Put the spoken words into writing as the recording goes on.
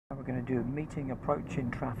We're going to do meeting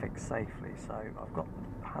approaching traffic safely. So I've got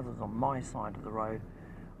the hazards on my side of the road.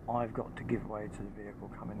 I've got to give way to the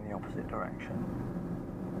vehicle coming in the opposite direction.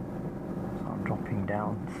 So I'm dropping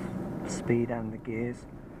down the speed and the gears.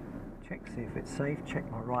 Check to see if it's safe.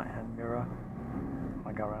 Check my right hand mirror.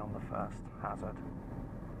 I go around the first hazard.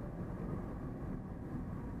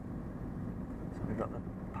 So we've got the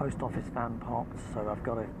post office van parked, so I've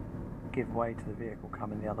got to give way to the vehicle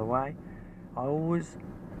coming the other way. I always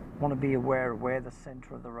want to be aware of where the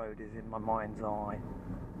centre of the road is in my mind's eye.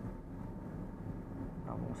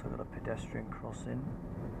 I've also got a pedestrian crossing,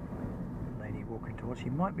 a lady walking towards. She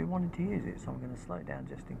might be wanting to use it, so I'm going to slow down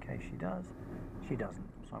just in case she does. She doesn't,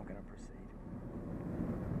 so I'm going to proceed.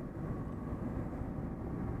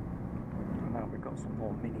 And now we've got some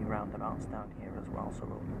more mini roundabouts down here as well, so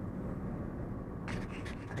we'll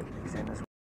take these in as well.